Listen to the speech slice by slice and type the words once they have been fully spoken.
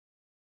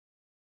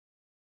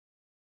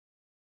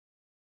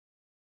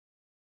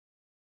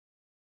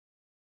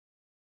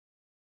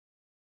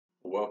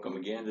Welcome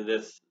again to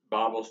this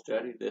Bible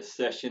study, this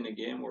session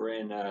again. We're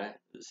in 2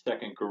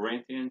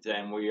 Corinthians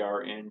and we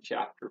are in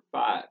chapter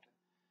 5.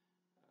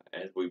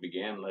 As we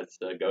begin, let's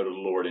go to the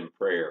Lord in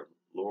prayer.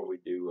 Lord, we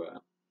do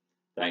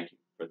thank you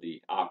for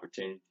the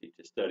opportunity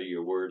to study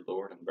your word,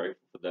 Lord. I'm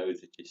grateful for those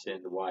that you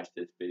send to watch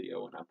this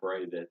video, and I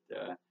pray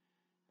that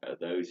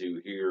those who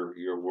hear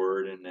your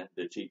word and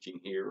the teaching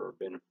here are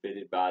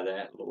benefited by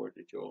that, Lord,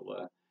 that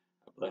you'll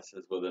bless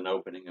us with an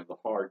opening of the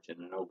heart and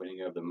an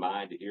opening of the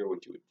mind to hear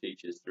what you would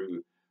teach us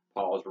through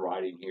Paul's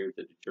writing here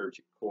to the church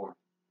at Corinth.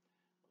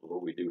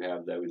 Lord, we do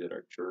have those at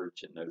our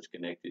church and those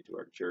connected to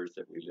our church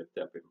that we lift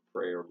up in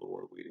prayer,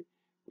 Lord.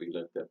 We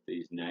lift up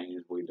these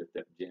names. We lift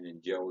up Jen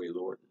and Joey,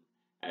 Lord,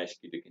 and ask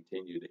you to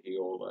continue to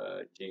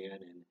heal Jen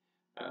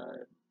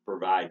and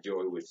provide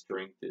Joey with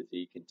strength as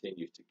he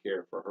continues to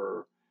care for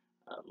her.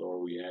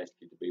 Lord, we ask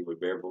you to be with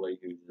Beverly,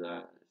 who's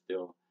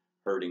still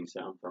hurting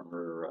some from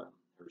her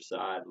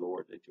side.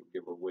 Lord, that you'll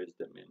give her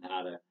wisdom in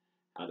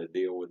how to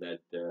deal with that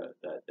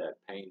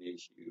pain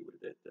issue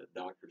that the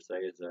doctors say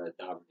is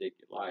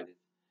diverticulitis.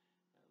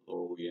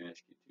 Lord, we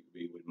ask you to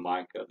be with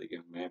Micah, the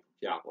young man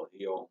from Chapel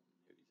Hill,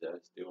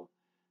 who's still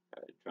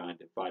trying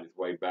to fight his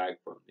way back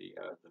from the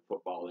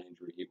football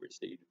injury he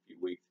received a few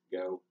weeks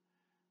ago.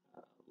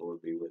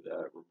 Lord, be with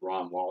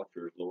Ron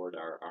Walters, Lord,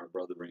 our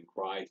brother in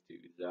Christ,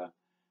 who's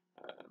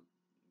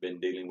been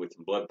dealing with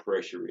some blood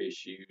pressure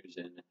issues,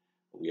 and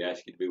we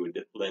ask you to be with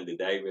Linda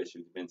Davis,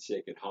 who's been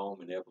sick at home,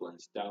 and Evelyn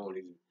Stone,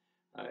 who's,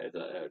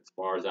 as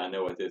far as I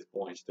know at this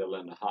point, still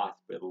in the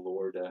hospital.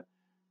 Lord,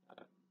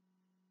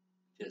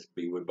 just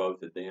be with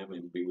both of them,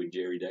 and be with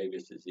Jerry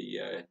Davis as he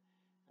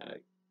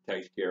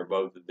takes care of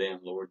both of them.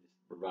 Lord,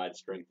 just provide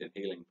strength and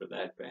healing for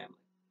that family.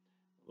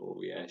 Lord,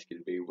 we ask you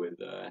to be with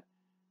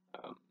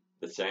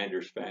the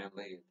Sanders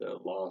family, the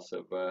loss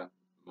of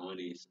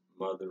Monty's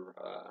mother,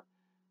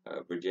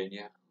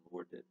 Virginia.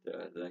 Lord,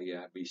 that they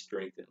be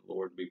strengthened,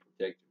 Lord, be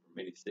protected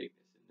from any sickness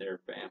in their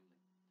family.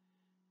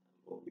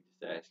 Lord, we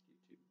just ask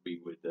you to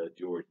be with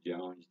George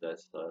Jones,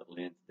 that's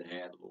Lynn's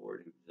dad,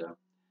 Lord, who's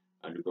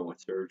undergoing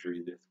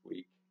surgery this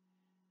week.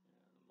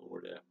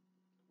 Lord,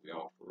 we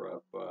offer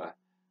up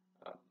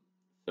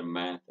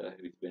Samantha,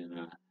 who's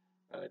been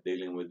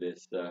dealing with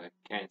this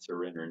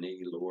cancer in her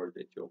knee, Lord,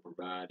 that you'll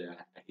provide a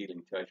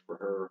healing touch for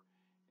her.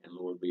 And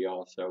Lord, be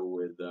also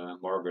with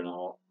Margaret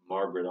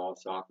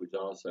Alsop, who's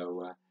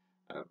also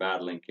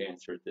battling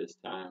cancer at this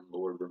time.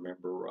 Lord,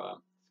 remember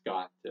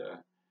Scott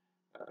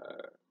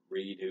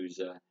Reed,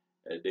 who's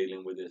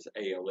dealing with this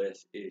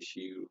ALS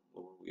issue.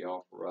 Lord, we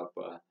offer up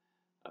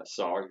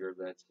Sawyer,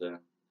 that's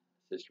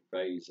Sister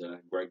Faye's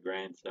great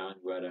grandson,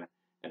 who had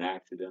an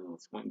accident on a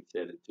swing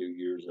set at 2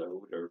 years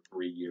old or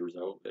 3 years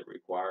old that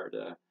required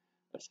a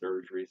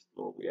surgery.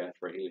 So Lord, we ask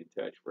for a healing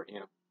touch for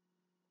him.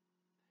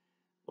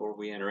 Lord,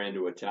 we enter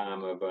into a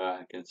time of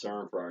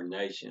concern for our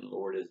nation,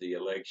 Lord, as the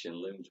election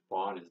looms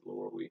upon us.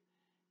 Lord, we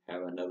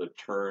have another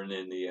turn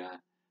in the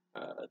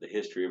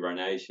history of our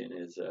nation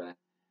as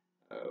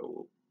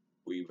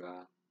we've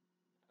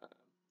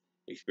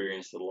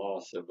experienced the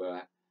loss of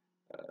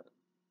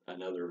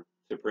another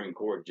Supreme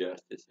Court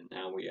justice, and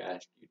now we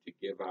ask you to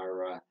give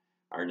our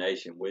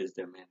nation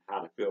wisdom and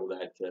how to fill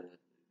that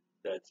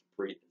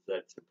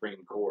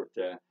Supreme Court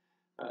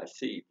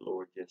seat.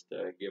 Lord, just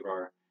give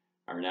our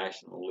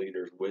national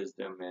leaders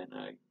wisdom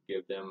and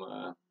give them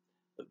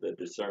the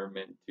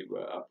discernment to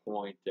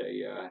appoint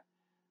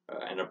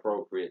an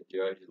appropriate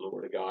judge,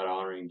 Lord, a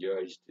God-honoring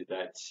judge to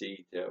that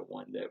seat,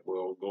 one that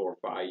will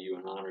glorify you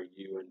and honor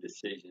you in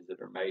decisions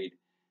that are made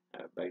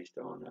based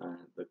on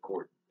the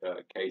court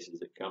cases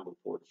that come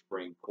before the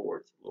Supreme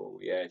Court. Lord,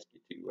 we ask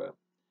you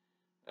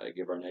to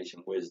give our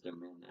nation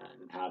wisdom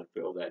in how to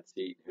fill that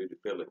seat and who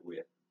to fill it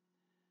with.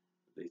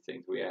 These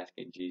things we ask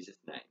in Jesus'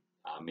 name.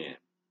 Amen.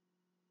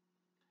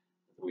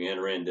 We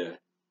enter into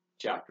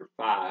chapter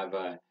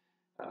 5.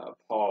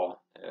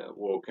 Paul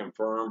will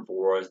confirm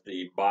for us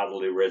the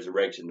bodily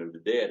resurrection of the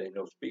dead, and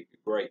he'll speak a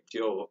great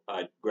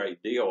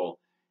deal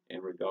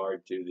in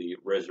regard to the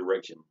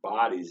resurrection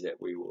bodies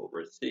that we will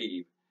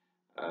receive.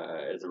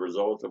 As a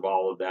result of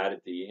all of that,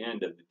 at the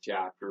end of the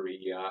chapter,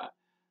 he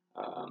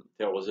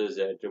tells us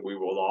that we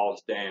will all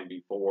stand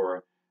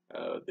before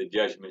the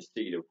judgment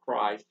seat of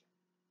Christ.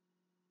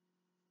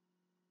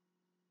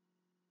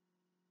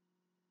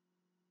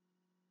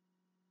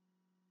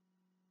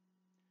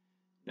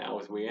 Now,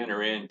 as we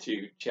enter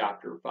into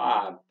chapter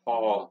 5,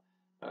 Paul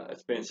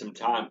spends some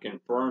time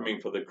confirming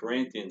for the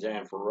Corinthians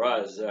and for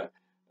us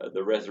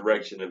the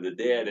resurrection of the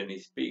dead, and he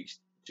speaks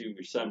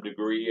to some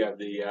degree of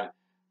the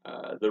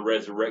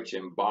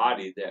resurrection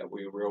body that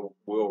we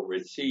will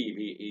receive.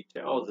 He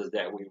tells us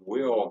that we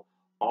will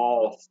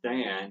all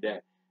stand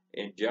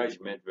in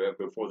judgment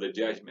before the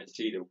judgment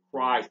seat of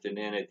Christ, and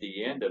then at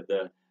the end of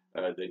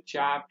the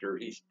chapter,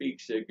 he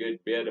speaks a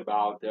good bit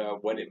about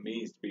what it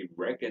means to be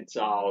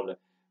reconciled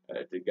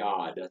to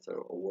God. That's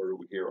a word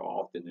we hear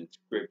often in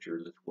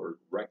Scripture, this word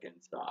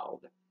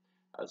reconciled.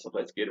 So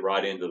let's get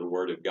right into the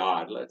Word of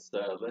God. Let's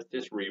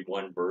just read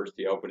one verse,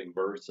 the opening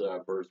verse,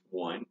 verse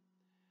 1.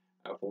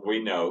 For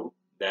we know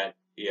that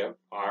if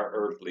our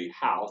earthly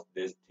house,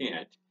 this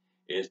tent,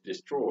 is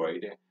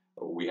destroyed,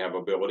 we have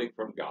a building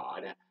from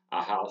God,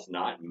 a house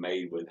not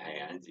made with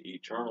hands,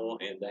 eternal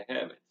in the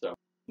heavens. So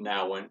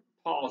now, when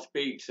Paul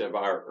speaks of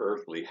our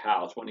earthly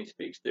house, when he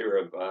speaks there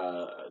of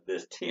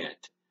this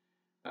tent,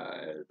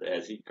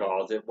 as he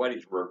calls it, what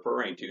he's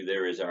referring to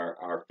there is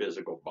our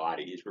physical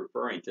body. He's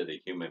referring to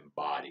the human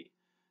body.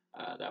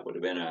 That would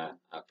have been a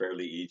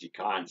fairly easy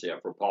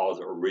concept for Paul's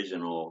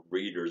original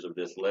readers of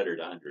this letter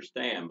to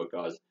understand,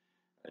 because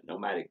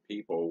nomadic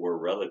people were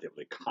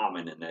relatively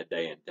common in that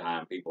day and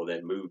time. People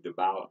that moved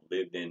about,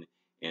 lived in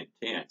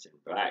tents.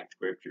 In fact,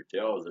 Scripture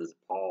tells us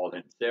Paul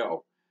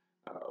himself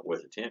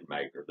was a tent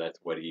maker. That's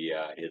what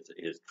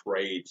his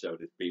trade, so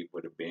to speak,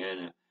 would have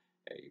been.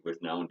 He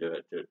was known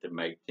to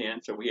make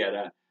tents, so we had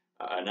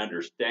an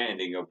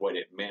understanding of what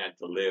it meant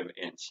to live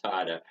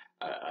inside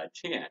a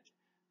tent.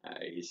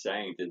 He's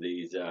saying to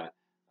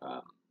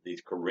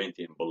these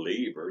Corinthian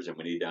believers, and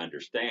we need to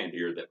understand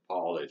here that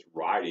Paul is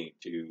writing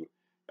to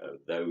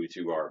those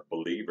who are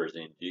believers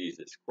in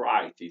Jesus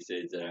Christ. He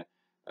says,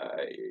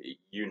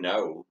 you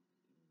know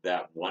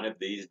that one of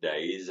these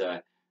days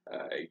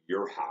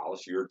your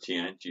house, your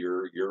tent,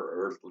 your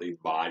earthly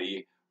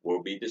body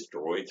will be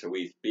destroyed. So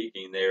he's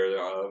speaking there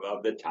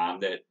of the time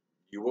that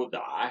you will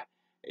die.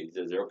 He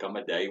says there'll come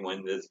a day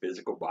when this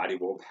physical body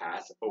will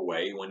pass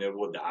away, when it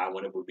will die,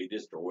 when it will be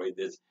destroyed.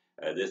 This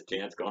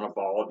tent's going to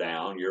fall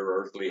down. Your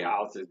earthly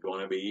house is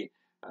going to be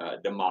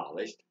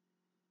demolished.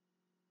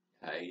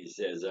 He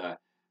says,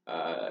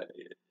 I,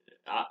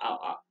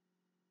 I,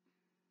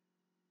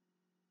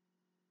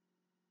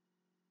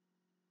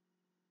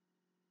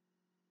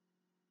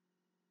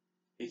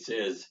 he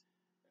says,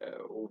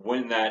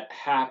 when that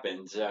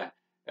happens,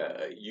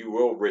 you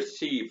will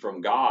receive from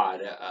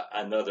God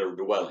another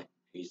dwelling.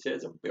 He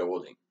says a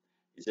building.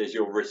 He says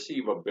you'll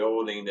receive a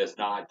building that's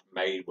not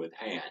made with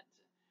hands.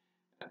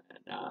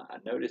 Now, I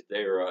noticed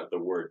there the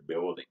word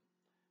building.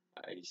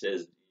 He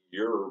says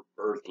your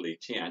earthly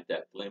tent,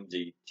 that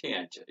flimsy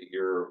tent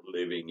you're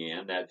living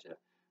in, that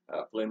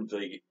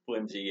flimsy,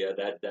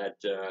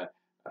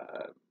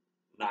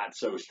 not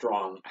so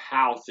strong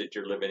house that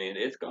you're living in,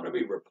 it's going to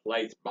be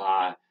replaced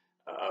by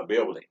a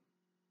building.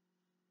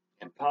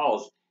 And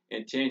Paul's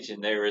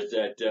intention there is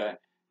that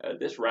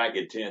this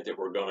ragged tent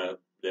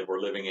that we're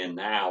living in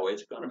now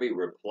is going to be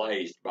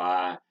replaced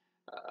by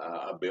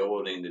a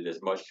building that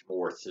is much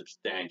more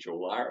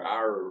substantial.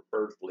 Our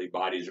earthly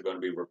bodies are going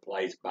to be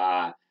replaced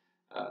by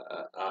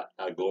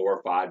a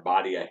glorified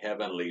body, a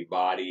heavenly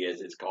body,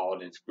 as it's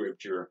called in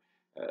Scripture,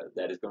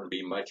 that is going to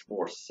be much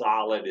more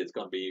solid. It's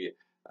going to be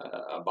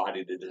a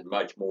body that is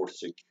much more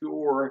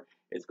secure.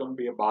 It's going to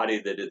be a body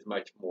that is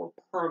much more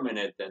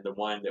permanent than the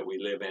one that we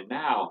live in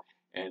now.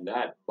 And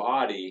that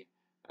body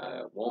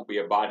won't be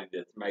a body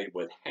that's made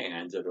with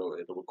hands. It'll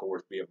of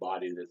course be a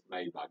body that's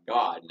made by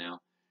God. Now,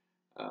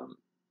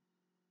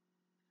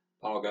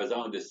 Paul goes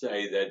on to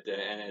say that,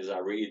 and as I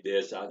read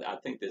this, I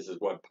think this is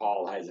what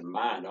Paul has in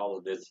mind. All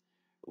of this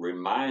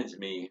reminds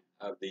me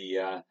of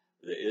the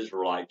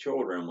Israelite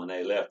children when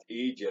they left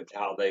Egypt,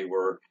 how they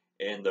were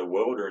in the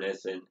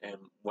wilderness, and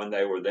when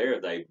they were there,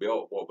 they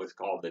built what was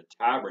called the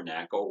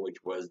tabernacle, which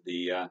was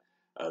the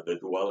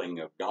dwelling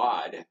of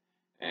God,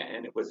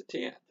 and it was a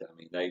tent. I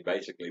mean, they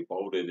basically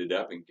folded it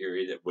up and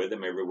carried it with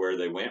them everywhere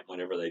they went.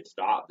 Whenever they'd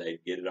stop,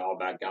 they'd get it all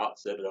back out,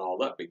 set it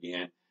all up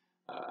again.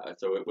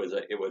 So it was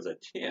a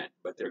tent.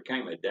 But there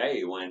came a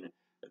day when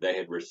they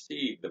had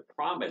received the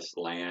promised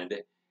land,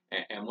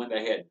 and when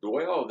they had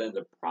dwelled in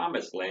the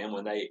promised land,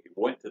 when they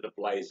went to the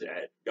place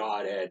that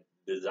God had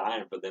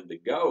designed for them to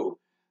go,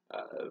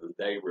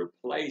 they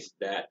replaced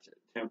that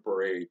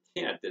temporary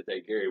tent that they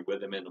carried with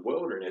them in the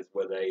wilderness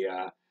with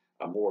a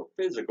more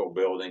physical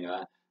building,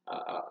 a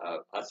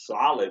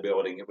solid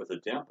building. It was a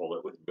temple.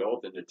 It was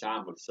built in the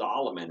time of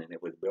Solomon, and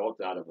it was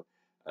built out of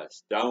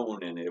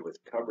stone, and it was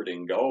covered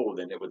in gold,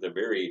 and it was a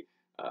very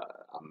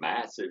a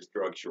massive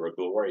structure,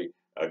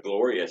 a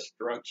glorious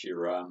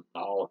structure,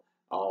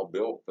 all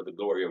built for the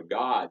glory of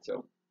God.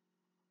 So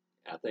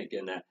I think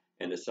in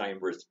the same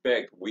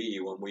respect,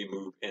 when we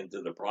move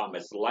into the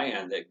promised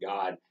land that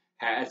God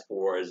has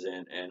for us,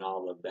 and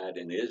all of that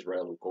in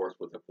Israel, of course,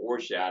 with the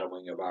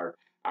foreshadowing of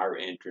our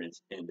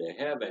entrance into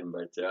heaven.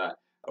 But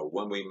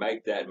when we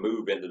make that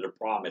move into the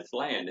promised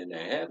land into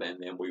heaven,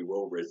 then we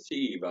will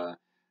receive a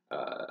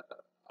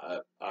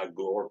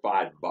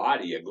glorified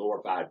body, a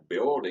glorified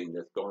building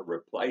that's going to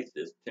replace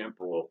this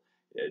temporal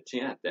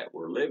tent that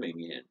we're living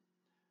in.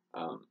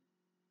 Um,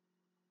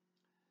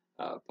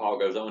 Paul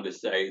goes on to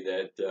say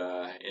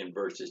that in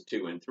verses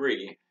 2 and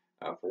 3,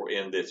 for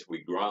in this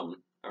we groan,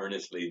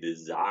 earnestly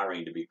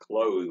desiring to be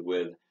clothed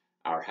with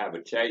our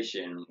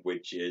habitation,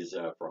 which is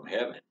from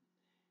heaven.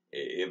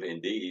 If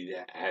indeed,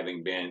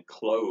 having been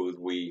clothed,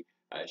 we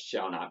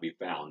shall not be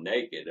found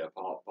naked.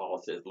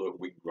 Paul says, look,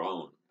 we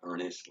groan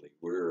earnestly.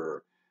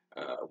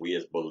 We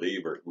as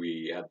believers,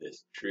 we have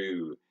this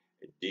true,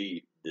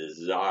 deep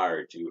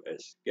desire to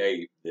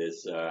escape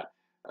this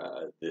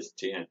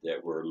tent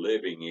that we're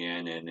living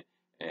in,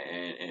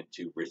 and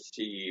to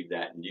receive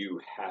that new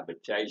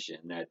habitation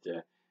that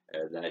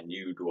that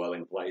new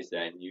dwelling place,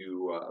 that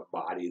new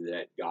body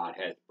that God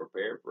has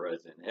prepared for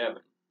us in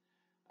heaven.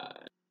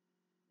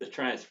 The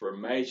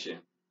transformation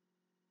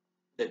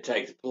that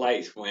takes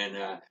place when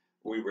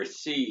we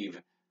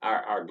receive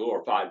our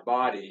glorified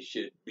body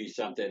should be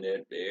something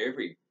that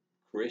every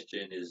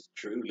Christian is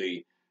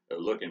truly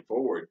looking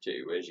forward to.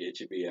 It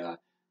should be a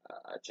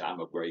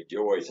time of great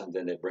joy,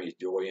 something that brings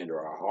joy into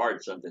our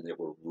hearts, something that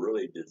we're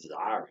really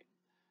desiring.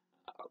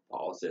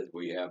 Paul says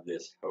we have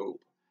this hope.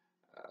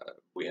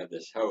 We have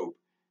this hope,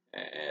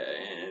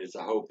 and it's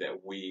a hope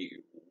that we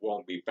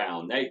won't be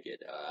found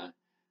naked.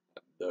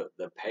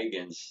 The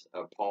pagans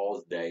of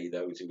Paul's day,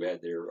 those who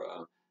had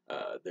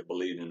that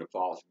believed in the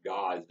false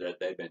gods, that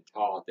they've been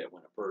taught that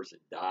when a person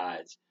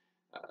dies,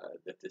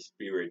 that the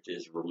spirit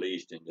is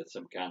released into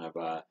some kind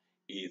of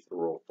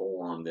ethereal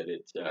form, that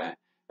it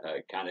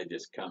kind of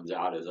just comes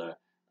out as a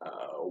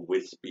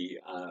wispy,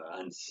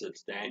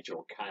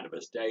 unsubstantial kind of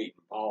a state.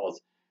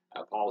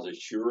 And Paul's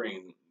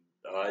assuring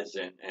us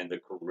and the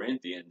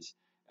Corinthians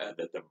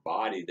that the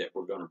body that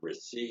we're going to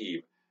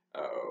receive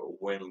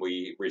when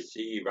we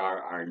receive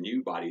our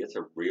new body, it's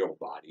a real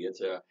body.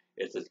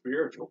 It's a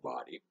spiritual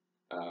body,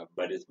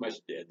 but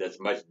that's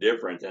much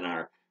different than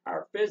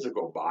our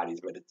physical bodies.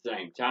 But at the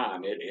same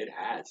time, it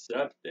has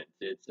substance.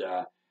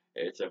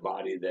 It's a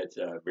body that's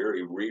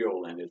very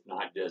real, and it's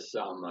not just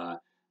some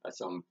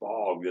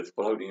fog that's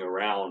floating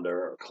around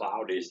or a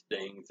cloudish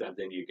thing,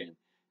 something you can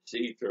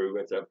see through.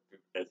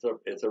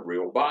 It's a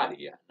real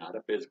body, not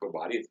a physical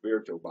body, a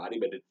spiritual body,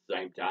 but at the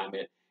same time,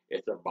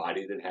 it's a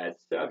body that has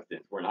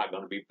substance. We're not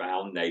going to be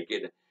found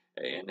naked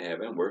in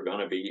heaven. We're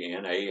going to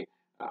be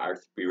our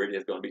spirit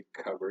is going to be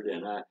covered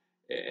in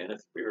a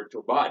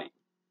spiritual body.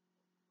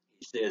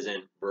 He says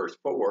in verse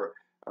 4,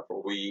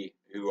 for we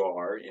who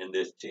are in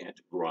this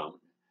tent groan,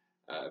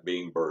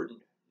 being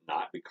burdened,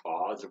 not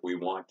because we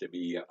want to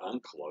be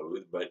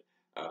unclothed, but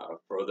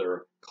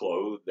further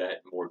clothed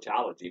that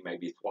mortality may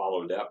be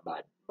swallowed up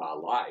by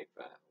life.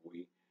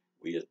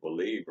 We as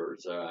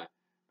believers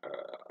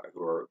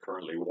who are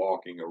currently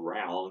walking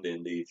around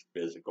in these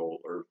physical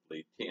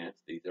earthly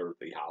tents, these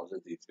earthly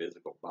houses, these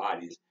physical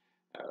bodies,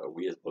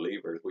 we as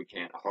believers, we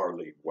can't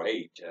hardly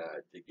wait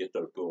to get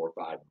those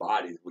glorified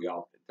bodies we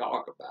often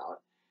talk about.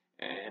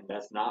 And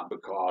that's not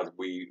because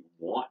we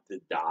want to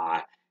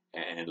die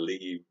and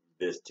leave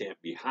this tent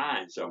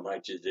behind so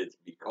much as it's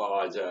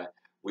because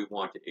we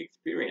want to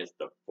experience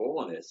the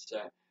fullness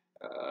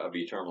of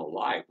eternal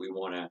life. We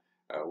want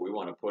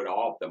to put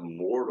off the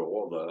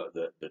mortal,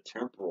 the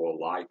temporal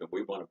life, and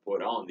we want to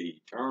put on the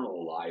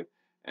eternal life.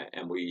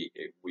 And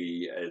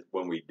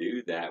when we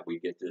do that, we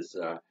get this.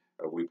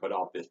 We put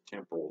off this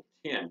temporal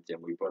tent,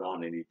 and we put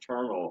on an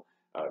eternal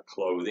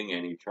clothing,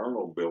 an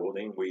eternal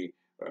building. We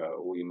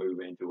move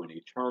into an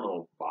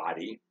eternal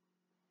body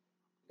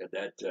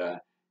that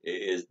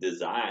is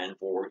designed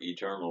for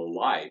eternal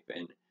life.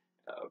 And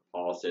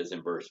Paul says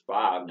in verse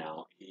 5,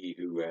 now he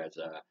who has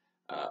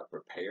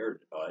prepared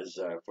us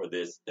for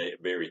this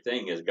very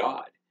thing is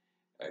God,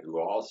 who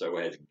also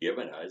has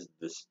given us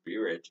the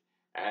Spirit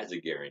as a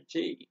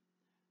guarantee.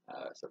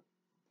 So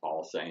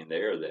Paul's saying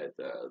there that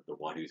the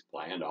one who's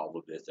planned all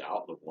of this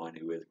out, the one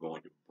who is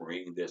going to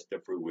bring this to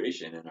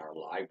fruition in our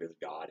life is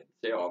God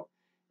himself.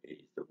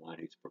 He's the one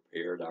who's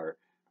prepared our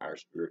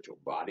spiritual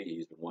body.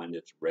 He's the one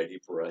that's ready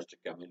for us to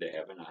come into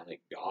heaven. I think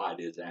God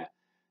is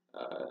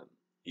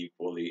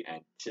equally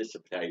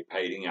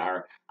anticipating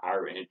our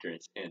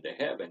entrance into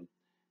heaven.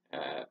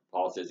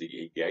 Paul says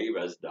he gave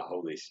us the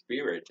Holy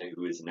Spirit,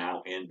 who is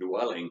now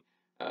indwelling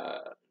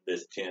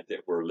this tent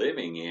that we're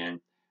living in,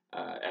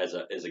 as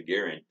a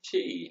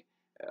guarantee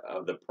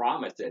of the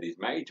promise that he's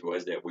made to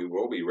us that we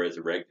will be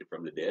resurrected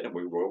from the dead and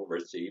we will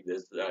receive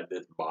this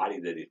body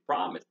that he's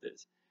promised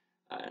us.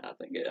 And I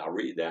think I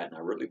read that and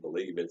I really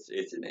believe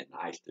isn't it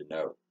nice to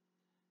know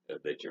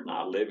that you're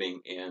not living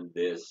in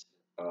this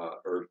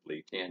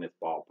earthly tent, as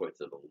Paul puts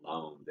it,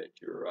 alone, that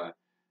you're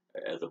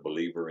as a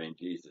believer in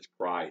Jesus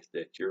Christ,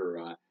 that you're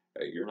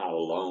not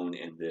alone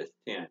in this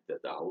tent,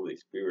 that the Holy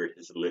Spirit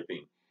is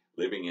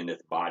living in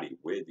this body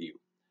with you.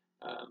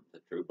 The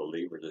true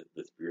believer,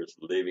 the Spirit's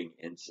living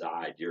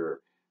inside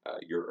your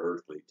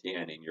earthly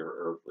tent, in your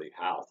earthly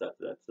house.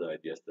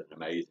 That's just an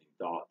amazing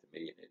thought to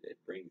me, and it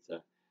brings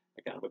a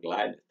kind of a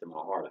gladness to my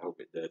heart. I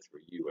hope it does for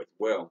you as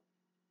well.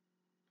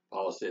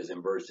 Paul says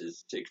in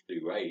verses 6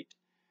 through 8,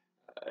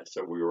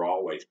 so we are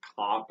always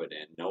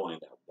confident, knowing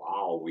that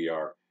while we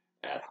are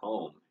at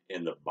home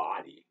in the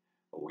body,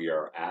 we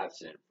are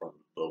absent from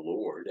the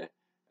Lord,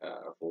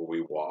 for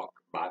we walk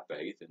by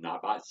faith and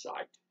not by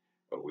sight.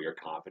 But we are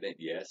confident,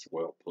 yes,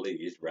 well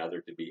pleased,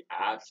 rather to be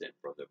absent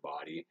from the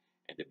body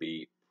and to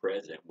be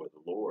present with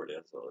the Lord.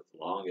 And so as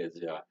long as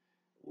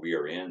we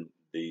are in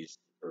these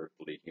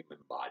earthly human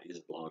bodies,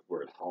 as long as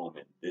we're at home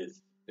in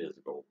this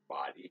physical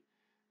body,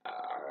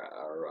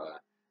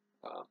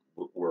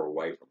 we're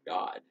away from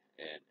God.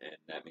 And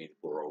that means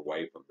we're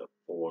away from the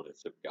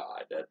fullness of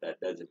God. That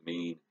doesn't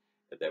mean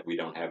that we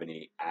don't have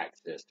any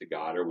access to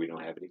God or we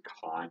don't have any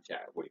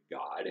contact with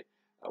God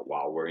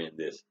while we're in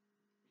this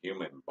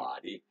human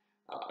body.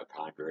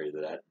 Contrary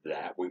to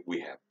that we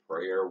have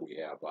prayer, we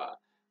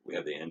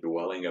have the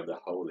indwelling of the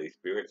Holy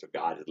Spirit, so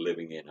God is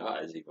living in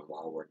us even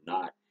while we're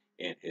not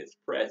in His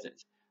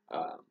presence.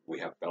 We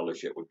have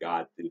fellowship with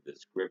God through the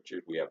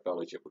Scriptures. We have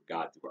fellowship with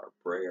God through our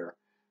prayer.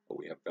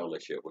 We have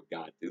fellowship with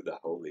God through the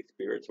Holy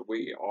Spirit. So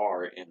we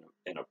are in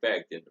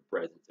effect in the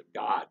presence of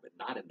God, but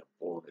not in the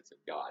fullness of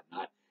God.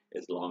 Not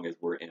as long as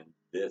we're in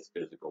this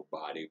physical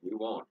body. We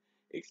won't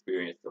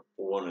experience the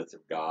fullness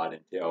of God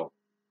until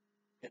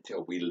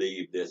we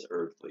leave this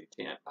earthly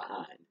tent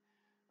behind.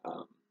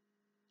 Um,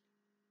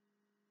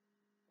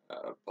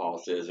 Paul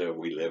says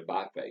we live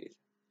by faith.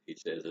 He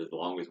says as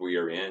long as we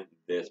are in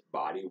this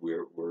body,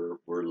 we're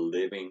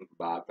living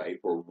by faith.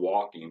 We're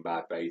walking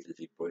by faith, as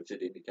he puts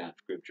it. Anytime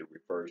Scripture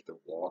refers to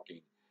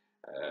walking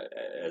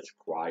as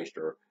Christ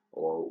or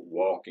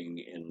walking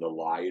in the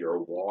light or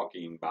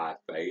walking by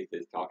faith,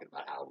 it's talking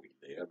about how we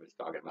live. It's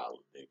talking about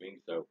living.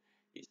 So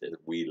he says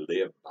we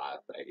live by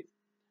faith.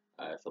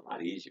 It's a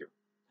lot easier.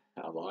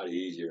 And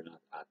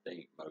I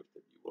think most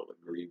of you will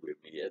agree with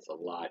me. It's a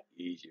lot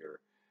easier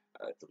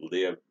to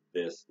live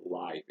this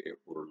life if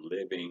we're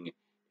living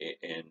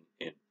in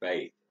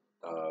faith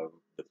of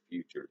the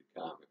future to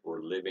come. If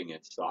we're living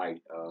in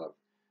sight of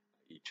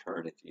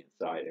eternity, in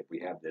sight, if we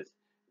have this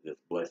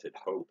blessed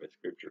hope, as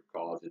Scripture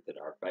calls it, that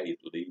our faith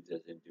leads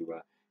us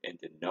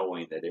into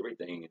knowing that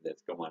everything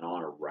that's going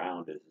on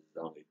around us is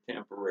only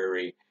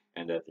temporary,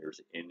 and that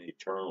there's an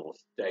eternal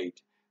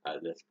state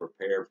that's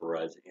prepared for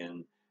us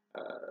in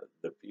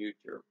the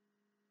future.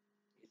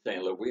 He's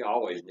saying, look, we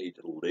always need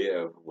to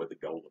live with the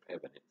goal of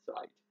heaven in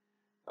sight.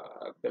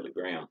 Billy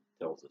Graham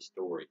tells a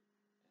story,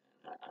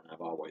 and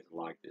I've always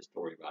liked this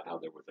story about how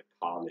there was a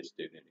college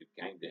student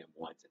who came to him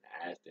once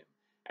and asked him,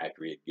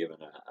 after he had given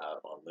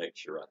a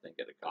lecture, I think,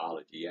 at a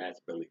college, he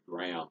asked Billy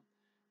Graham,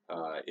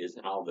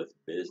 isn't all this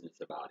business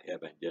about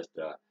heaven just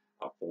a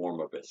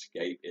form of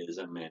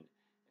escapism?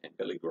 And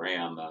Billy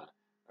Graham,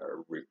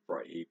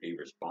 he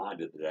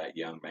responded to that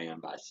young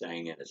man by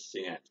saying, in a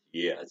sense,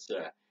 yes.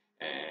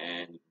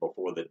 And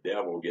before the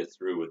devil gets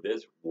through with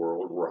this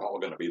world, we're all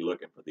going to be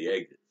looking for the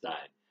exit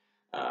sign.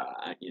 Uh,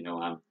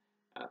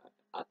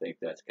 I think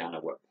that's kind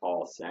of what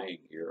Paul's saying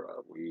here.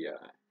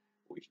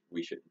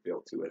 We shouldn't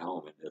feel too at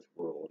home in this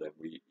world, and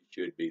we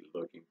should be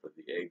looking for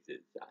the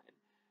exit sign.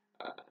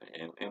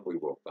 And we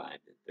will find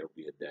it. There'll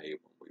be a day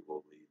when we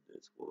will leave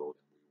this world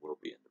and we will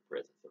be in the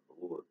presence of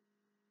the Lord.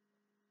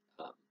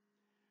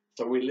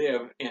 So we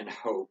live in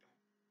hope.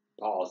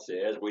 Paul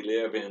says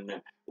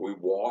we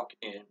walk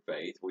in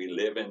faith. We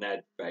live in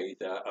that faith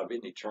of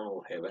an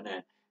eternal heaven,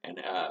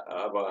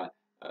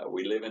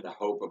 we live in the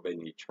hope of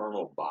an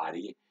eternal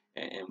body.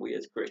 And we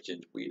as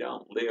Christians, we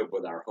don't live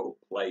with our hope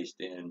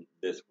placed in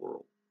this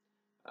world.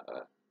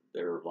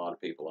 There are a lot of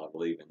people, I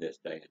believe, in this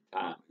day and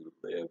time who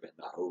live in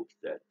the hopes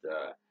that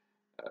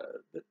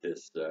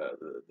this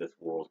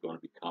world is going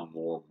to become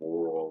more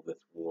moral. This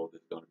world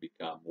is going to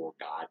become more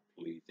God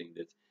pleasing.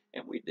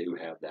 And we do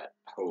have that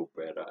hope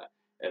at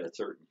a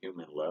certain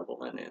human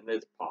level, and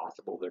it's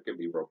possible there could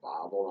be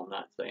revival. I'm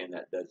not saying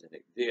that doesn't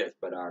exist,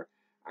 but our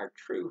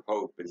true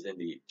hope is in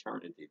the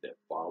eternity that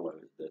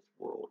follows this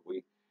world.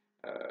 We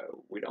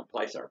don't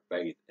place our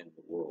faith in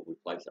the world. We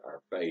place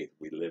our faith.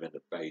 We live in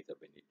the faith of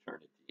an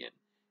eternity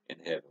in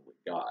heaven with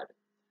God.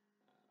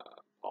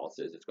 Paul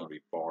says it's going to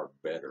be far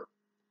better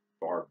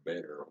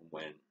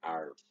when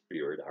our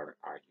spirit,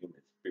 our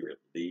human spirit,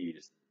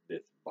 leaves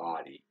this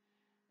body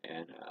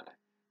and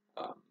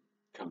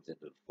comes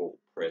into the full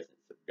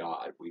presence of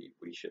God. We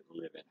shouldn't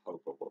live in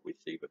hope of what we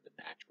see with the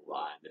natural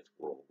eye in this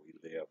world. We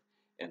live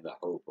in the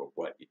hope of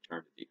what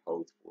eternity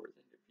holds for us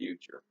in the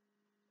future.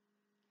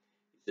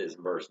 He says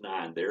in verse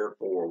 9,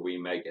 therefore we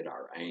make it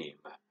our aim,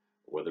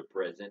 whether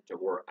present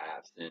or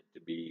absent,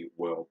 to be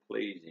well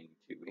pleasing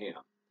to Him.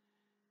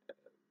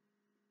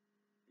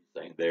 He's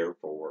saying,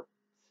 therefore,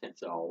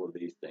 since all of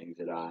these things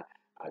that I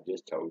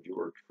just told you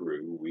are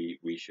true,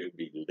 we should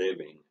be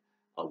living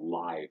a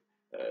life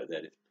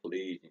that is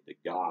pleasing to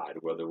God,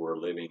 whether we're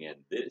living in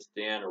this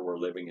tent or we're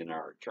living in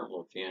our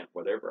eternal tent,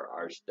 whatever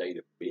our state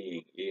of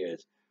being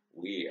is.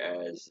 We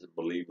as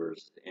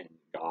believers in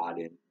God,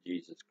 in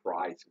Jesus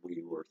Christ,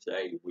 we were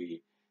saved.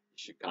 We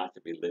should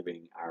constantly be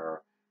living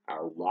our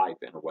life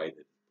in a way that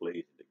is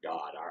pleasing to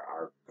God.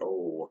 Our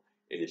goal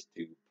is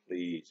to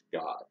please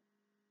God.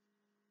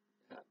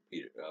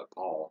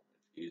 Paul,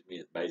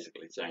 is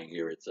basically saying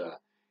here it's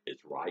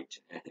right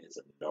and it's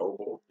a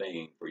noble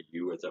thing for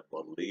you as a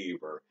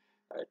believer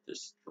to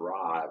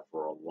strive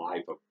for a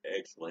life of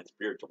excellence,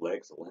 spiritual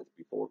excellence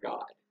before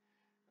God.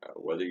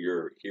 Whether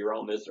you're here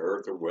on this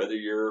earth or whether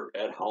you're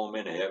at home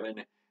in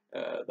heaven,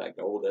 that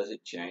goal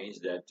doesn't change.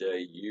 That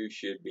you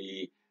should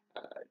be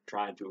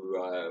trying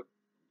to.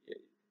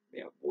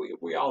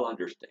 We all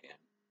understand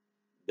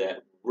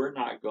that we're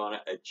not going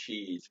to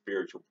achieve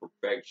spiritual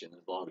perfection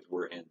as long as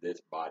we're in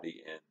this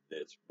body and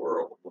this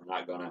world. We're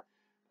not going to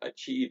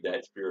achieve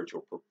that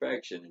spiritual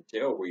perfection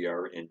until we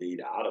are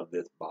indeed out of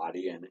this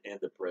body and in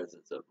the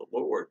presence of the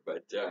Lord.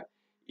 But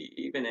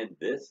even in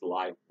this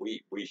life,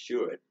 we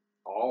should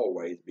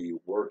always be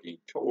working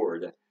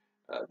toward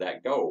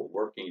that goal,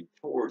 working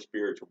towards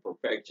spiritual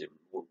perfection.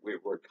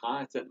 We're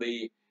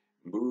constantly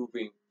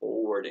moving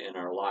forward in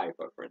our life.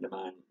 A friend of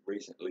mine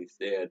recently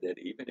said that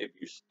even if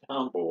you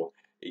stumble,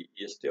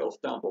 you still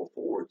stumble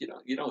forward.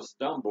 You don't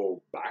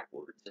stumble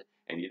backwards,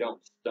 and you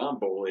don't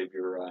stumble if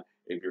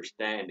you're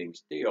standing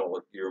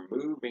still. You're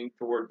moving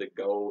toward the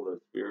goal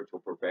of spiritual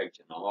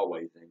perfection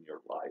always in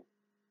your life.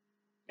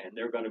 And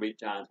there are going to be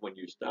times when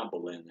you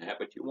stumble in that,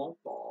 but you won't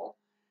fall.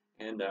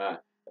 And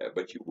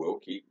but you will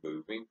keep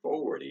moving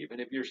forward. Even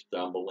if you're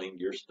stumbling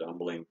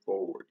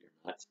forward. You're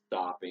not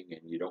stopping,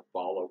 and you don't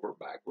fall over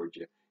backwards.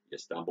 You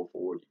stumble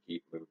forward. You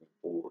keep moving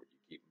forward.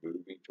 You keep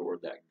moving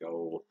toward that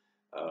goal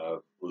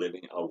of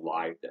living a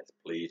life that's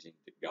pleasing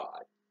to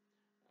God.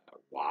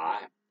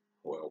 Why?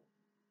 Well,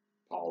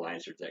 Paul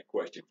answers that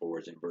question for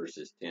us in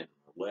verses 10 and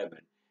 11.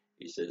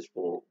 He says,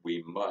 "For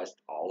we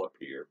must all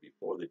appear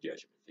before the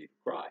judgment seat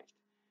of Christ,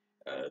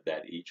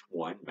 that each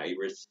one may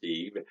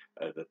receive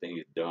the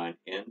things done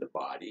in the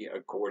body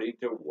according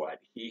to what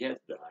he has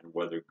done,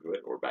 whether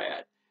good or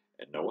bad.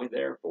 And knowing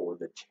therefore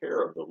the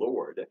terror of the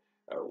Lord,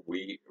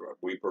 we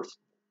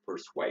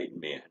persuade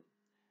men,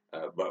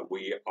 but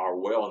we are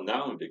well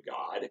known to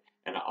God,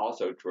 and I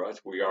also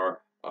trust we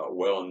are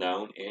well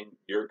known in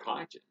your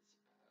conscience."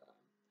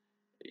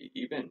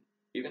 Even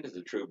even as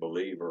a true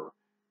believer,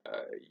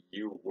 uh,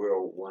 you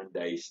will one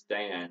day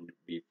stand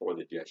before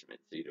the judgment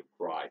seat of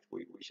Christ.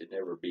 We should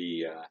never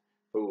be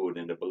fooled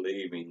into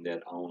believing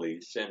that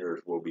only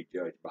sinners will be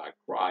judged by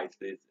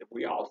Christ.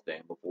 We all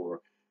stand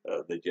before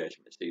the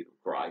judgment seat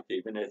of Christ,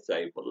 even as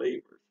saved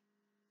believers.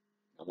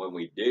 And when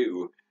we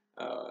do,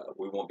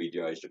 we won't be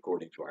judged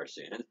according to our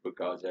sins,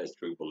 because as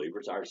true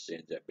believers, our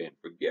sins have been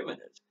forgiven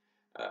us.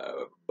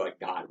 But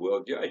God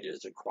will judge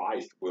us.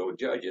 Christ will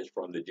judge us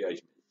from the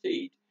judgment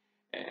seat,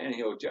 and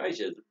He'll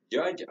judge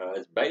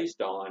us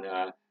based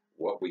on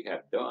what we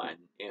have done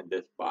in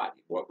this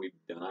body, what we've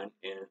done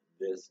in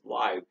this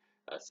life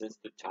since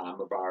the time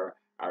of our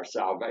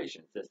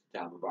salvation, since the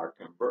time of our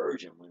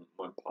conversion.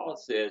 When Paul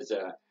says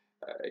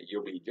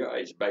you'll be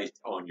judged based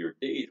on your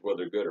deeds,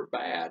 whether good or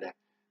bad,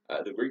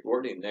 the Greek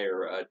wording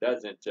there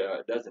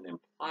doesn't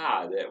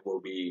imply that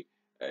we'll be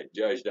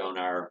judged on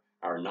our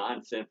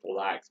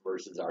non-sinful acts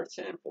versus our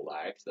sinful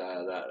acts.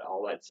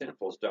 All that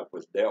sinful stuff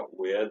was dealt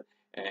with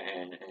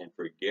and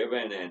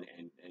forgiven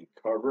and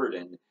covered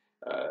and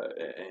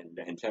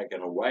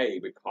taken away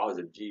because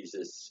of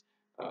Jesus'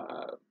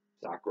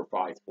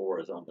 sacrifice for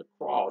us on the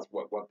cross.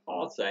 What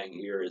Paul's saying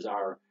here is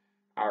our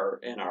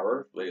in our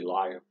earthly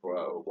life,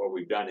 what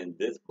we've done in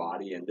this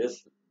body in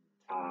this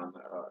time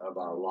of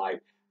our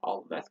life,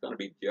 all that's going to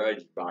be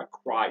judged by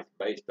Christ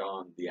based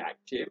on the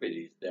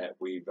activities that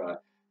we've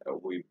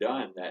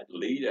done that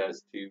lead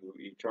us to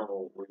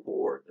eternal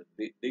reward.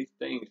 These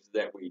things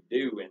that we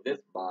do in this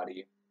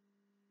body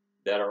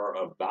that are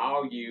of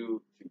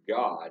value to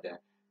God,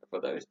 for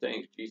those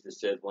things, Jesus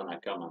says, "When I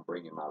come, I'm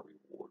bringing my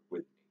reward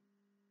with me."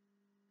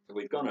 So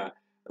He's going to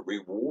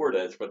reward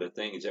us for the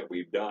things that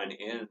we've done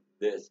in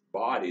this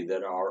body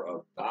that are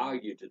of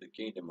value to the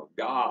kingdom of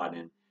God.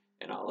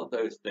 And all of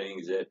those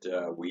things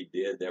that we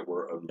did that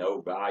were of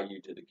no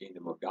value to the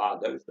kingdom of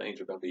God, those things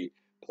are going to be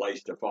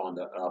placed upon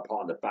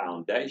the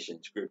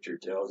foundation. Scripture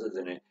tells us,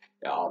 and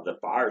the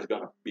fire is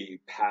going to be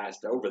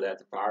passed over that.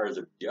 The fires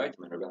of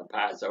judgment are going to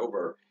pass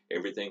over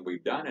everything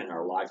we've done in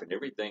our life, and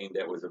everything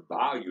that was of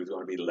value is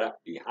going to be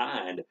left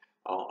behind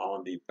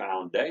on the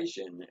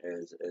foundation,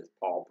 as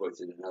Paul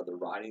puts it in other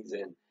writings,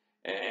 and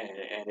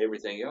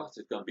everything else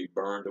is going to be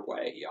burned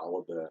away. All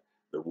of the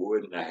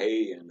wood and the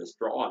hay and the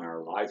straw in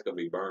our life is going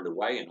to be burned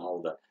away, and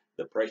all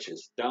the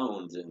precious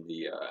stones and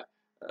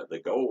the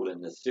gold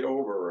and the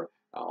silver,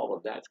 all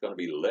of that's going to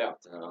be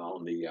left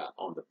on the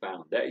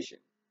foundation.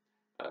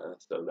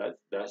 So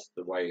that's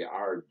the way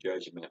our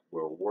judgment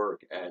will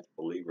work as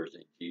believers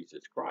in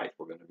Jesus Christ.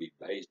 We're going to be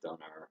based on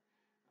our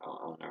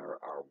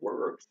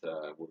works.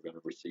 We're going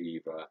to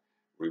receive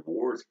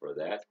rewards for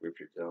that.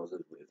 Scripture tells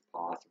us it's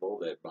possible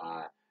that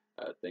by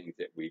things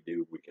that we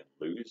do, we can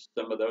lose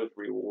some of those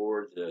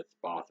rewards. It's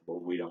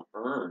possible we don't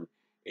earn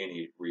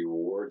any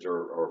rewards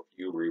or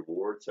few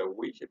rewards. So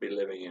we should be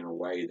living in a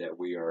way that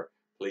we are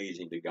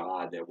pleasing to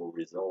God, that will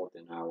result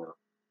in our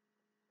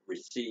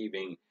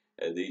receiving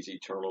these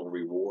eternal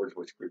rewards,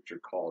 what Scripture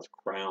calls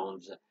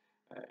crowns.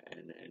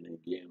 And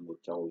again, we're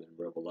told in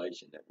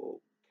Revelation that we'll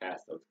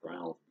cast those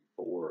crowns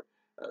before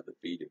the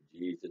feet of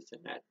Jesus,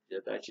 and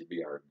that should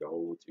be our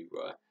goal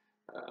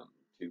um,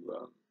 to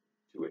um,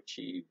 to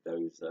achieve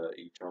those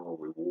eternal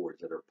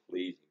rewards that are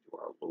pleasing to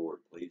our Lord,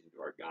 pleasing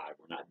to our God.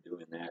 We're not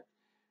doing that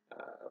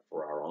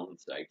for our own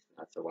sakes,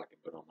 not so I can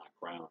put on my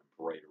crown and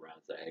parade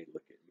around and say, "Hey,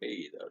 look at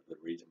me." The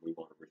reason we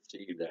want to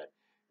receive that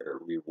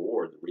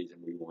reward, the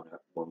reason we want to,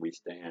 when we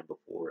stand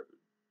before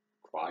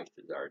Christ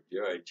as our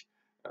judge,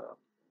 um,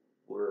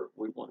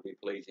 we want to be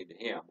pleasing to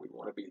Him. We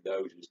want to be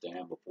those who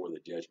stand before the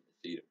judgment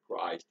seat of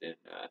Christ, and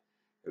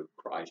who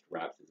Christ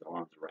wraps His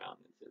arms around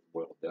and says,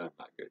 "Well done,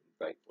 my good and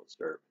faithful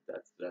servant."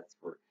 That's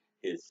for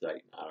His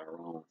sake, not our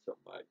own so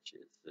much.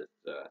 That's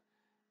the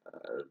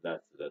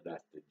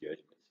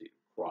judgment seat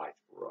of Christ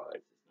for us.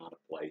 It's not a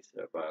place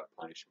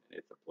punishment.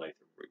 It's a place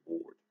of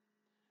reward.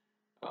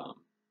 Um,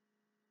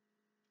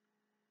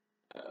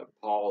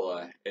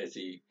 Paul, as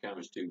he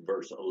comes to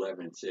verse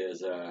 11,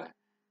 says,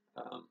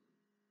 um,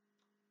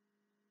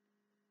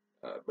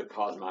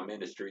 because my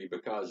ministry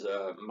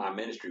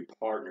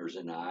partners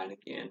and I, and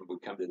again, we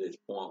come to this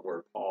point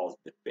where Paul's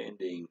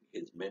defending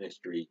his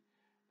ministry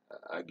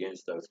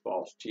against those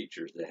false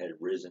teachers that had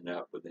risen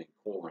up within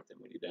Corinth. And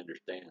we need to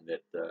understand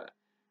that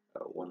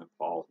one of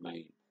Paul's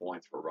main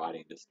points for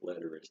writing this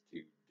letter is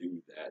to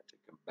do that, to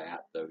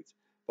combat those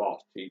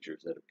false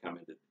teachers that have come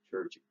into the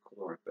church at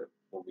Corinth. But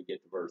when we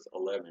get to verse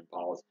 11,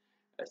 Paul's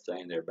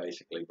saying there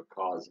basically,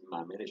 because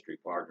my ministry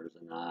partners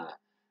and I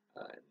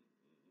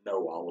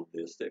know all of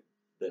this that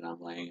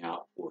I'm laying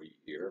out for you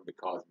here,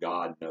 because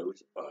God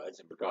knows us,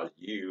 and because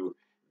you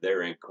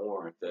there in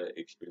Corinth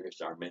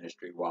experienced our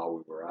ministry while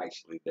we were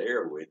actually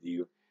there with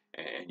you,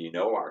 and you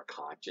know our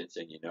conscience,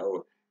 and you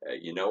know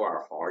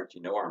our heart,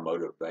 you know our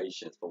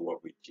motivations for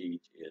what we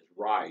teach is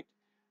right.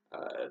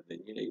 Then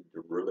you need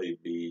to really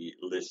be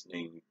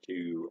listening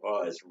to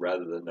us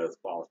rather than those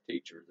false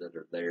teachers that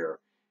are there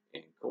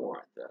in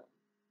Corinth.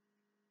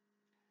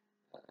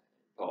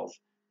 Paul's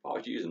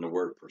using the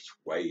word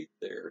persuade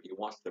there. He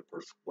wants to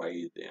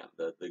persuade them.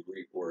 The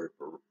Greek word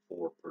for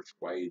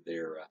persuade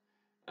there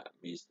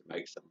means to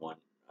make someone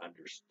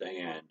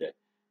understand that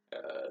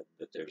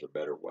there's a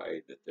better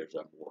way, that there's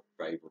a more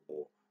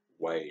favorable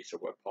way. So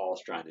what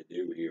Paul's trying to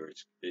do here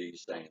is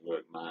he's saying,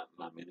 look, my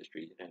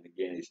ministry, and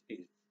again,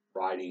 he's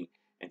writing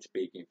and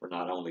speaking for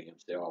not only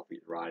himself,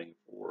 he's writing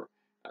for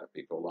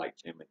people like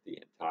Timothy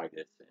and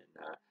Titus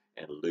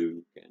and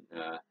Luke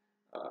and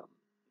um,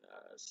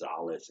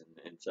 Silas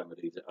and some of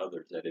these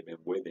others that have been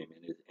with him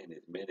in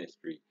his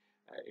ministry.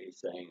 He's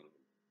saying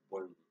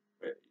when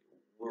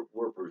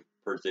we're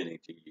presenting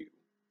to you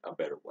a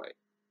better way.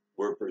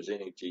 We're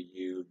presenting to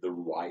you the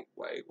right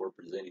way. We're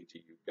presenting to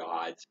you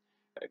God's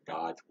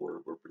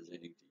word. We're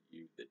presenting to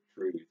you the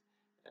truth.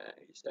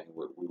 He's saying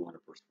we want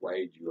to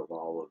persuade you of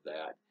all of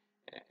that,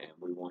 and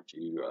we want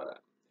you.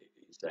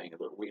 He's saying,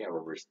 look, we have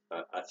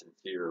a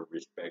sincere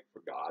respect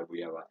for God.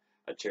 We have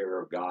a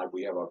terror of God.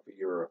 We have a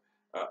fear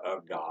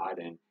of God,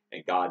 and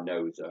God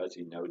knows us.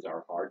 He knows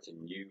our hearts,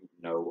 and you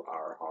know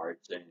our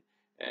hearts, and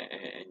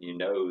you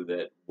know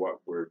that what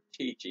we're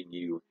teaching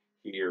you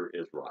here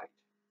is right.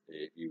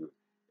 If you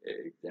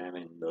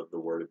examine the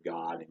Word of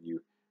God and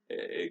you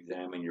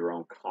examine your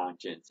own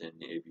conscience, and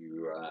if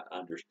you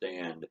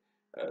understand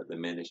the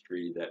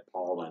ministry that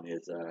Paul and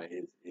his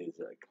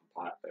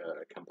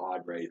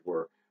compadres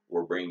were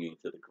bringing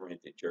to the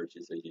Corinthian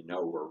churches, as you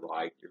know we're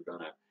right,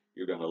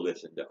 you're gonna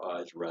listen to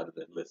us rather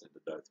than listen to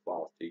those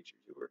false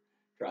teachers who are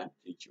trying to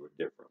teach you a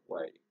different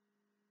way.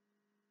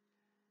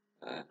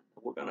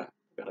 We're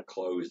gonna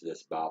close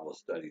this Bible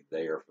study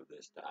there for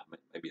this time. It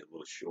may be a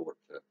little short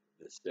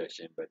this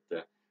session, but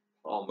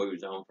Paul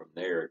moves on from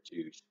there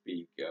to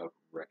speak of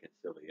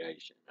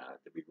reconciliation,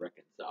 to be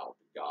reconciled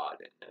to God,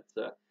 and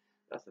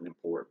that's an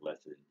important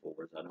lesson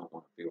for us. I don't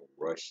want to feel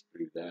rushed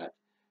through that,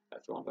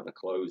 so I'm going to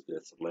close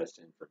this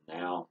lesson for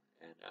now,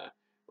 and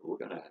we're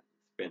going to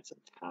spend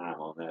some time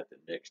on that the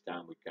next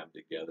time we come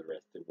together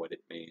as to what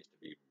it means to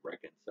be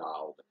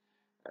reconciled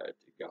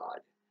to God.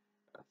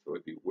 So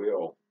if you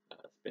will,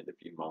 spend a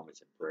few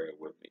moments in prayer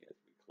with me as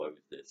we close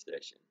this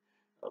session.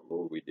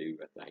 Lord, we do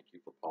thank you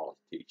for Paul's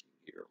teaching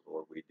here.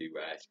 Lord, we do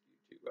ask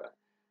you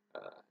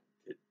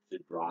to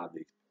drive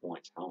these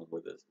points home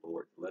with us,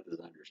 Lord. Let us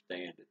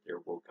understand that there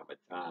will come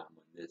a time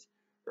when this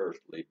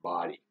earthly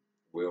body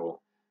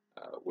will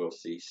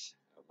cease,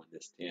 when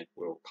this tent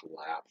will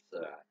collapse,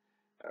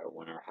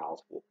 when our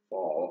house will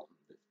fall,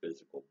 this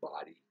physical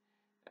body.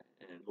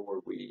 And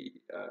Lord, we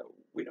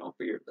don't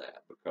fear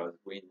that, because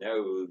we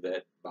know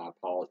that by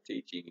Paul's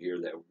teaching here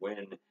that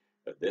when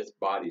this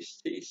body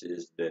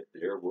ceases, that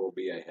there will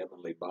be a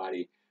heavenly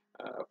body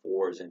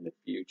for us in the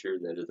future,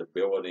 that is a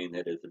building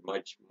that is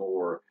much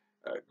more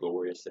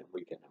glorious than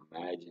we can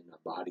imagine,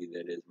 a body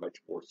that is much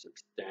more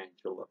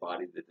substantial, a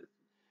body that is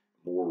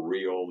more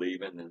real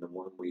even than the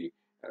one we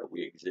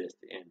exist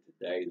in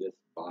today. This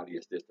body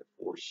is just a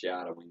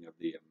foreshadowing of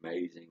the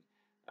amazing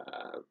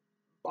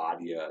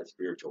body,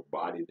 spiritual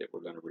body that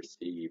we're going to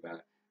receive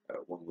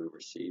when we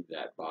receive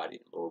that body.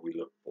 And Lord, we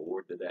look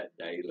forward to that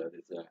day. Let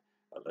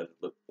us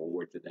look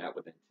forward to that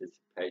with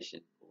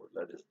anticipation. Lord,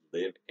 let us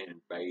live in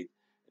faith,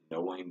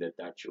 knowing that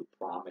that's your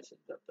promise and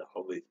that the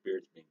Holy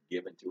Spirit's been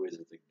given to us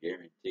as a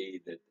guarantee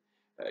that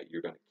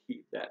you're going to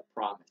keep that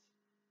promise.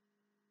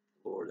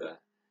 Lord,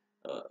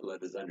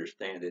 let us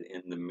understand that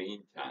in the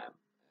meantime,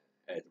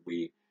 as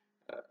we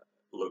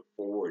look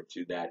forward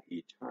to that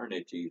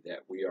eternity, that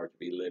we are to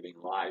be living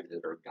lives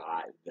that are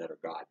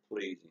God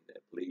pleasing,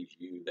 that please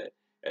you, that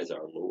as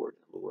our Lord,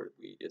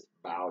 we just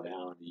bow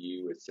down to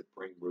you as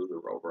supreme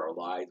ruler over our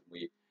lives.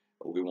 We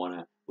want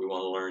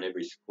to learn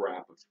every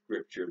scrap of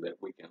Scripture that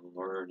we can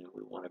learn, and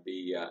we want to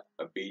be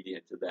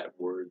obedient to that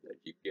word that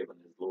you've given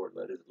us, Lord.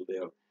 Let us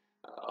live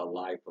a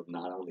life of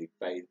not only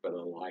faith but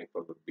a life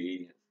of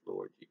obedience,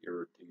 Lord, to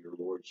your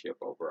lordship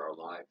over our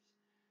lives.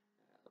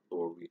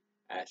 Lord, we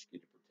ask you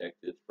to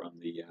protect us from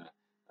the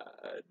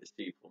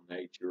deceitful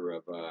nature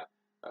of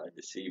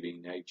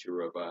deceiving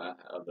nature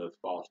of those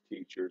false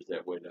teachers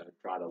that would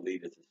try to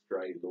lead us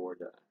astray, Lord.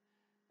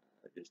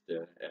 Just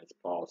as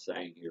Paul's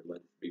saying here,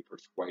 let us be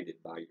persuaded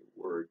by your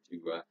word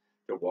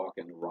to walk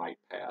in the right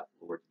path,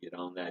 Lord, to get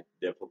on that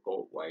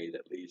difficult way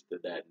that leads to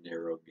that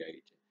narrow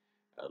gate,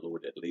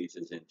 Lord, that leads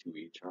us into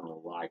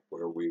eternal life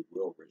where we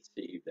will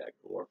receive that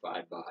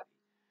glorified body.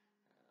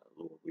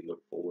 Lord, we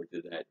look forward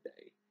to that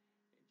day.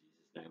 In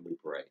Jesus' name we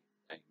pray.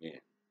 Amen.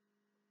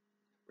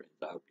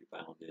 Friends, I hope you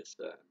found this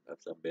of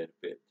some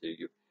benefit to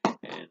you,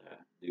 and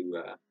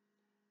do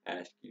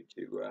ask you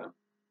to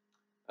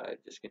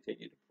just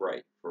continue to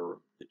pray for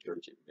the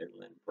church at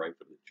Midland, pray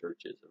for the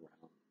churches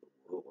around the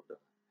world.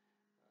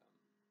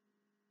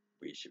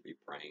 We should be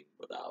praying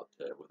without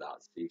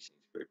ceasing.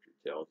 Scripture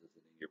tells us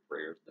that in your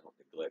prayers, don't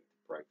neglect to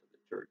pray for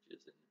the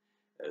churches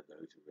and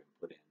those who have been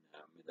put in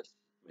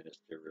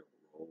ministerial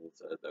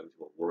roles, those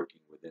who are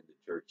working within the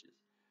churches.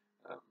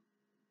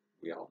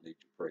 We all need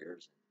your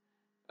prayers.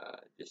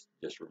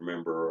 Just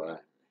remember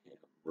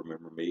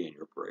remember me in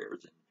your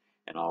prayers,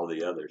 and all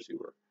the others who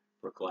are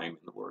proclaiming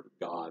the word of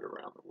God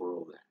around the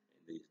world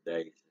in these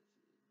days.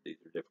 These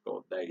are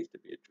difficult days to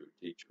be a true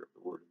teacher of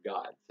the word of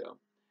God. So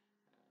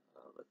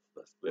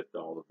let's lift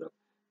all of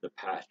the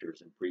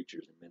pastors and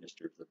preachers and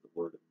ministers of the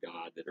word of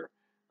God that are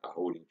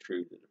holding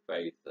true to the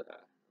faith. Let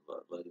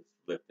us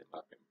lift them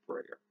up in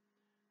prayer.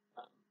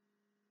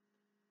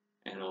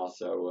 And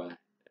also,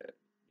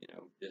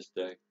 just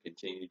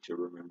continue to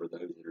remember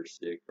those that are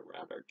sick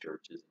around our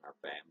churches and our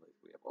families.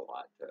 We have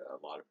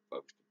a lot of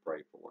folks to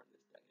pray for in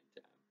this day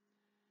and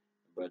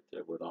time.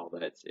 But with all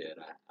that said,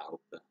 I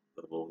hope the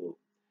Lord will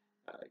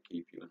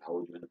keep you and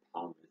hold you in the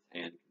palm of His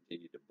hand and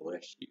continue to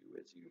bless you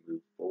as you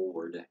move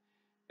forward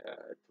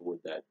toward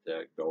that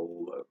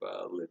goal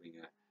of living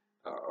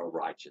a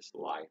righteous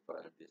life.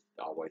 Just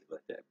always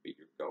let that be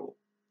your goal.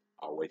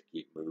 Always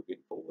keep moving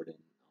forward, and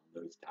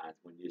on those times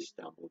when you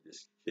stumble,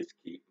 just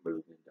keep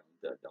moving.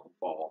 Don't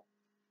fall.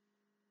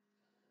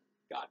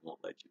 God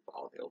won't let you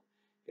fall.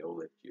 He'll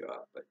lift you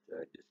up, but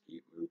just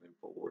keep moving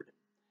forward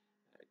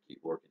and keep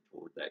working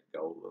toward that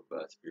goal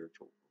of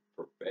spiritual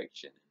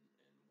perfection.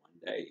 And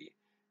one day,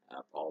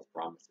 Paul's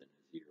promising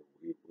us here,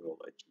 we will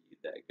achieve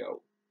that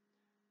goal.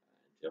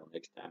 Until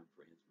next time,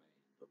 friends, may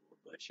the Lord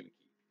bless you and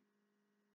keep you.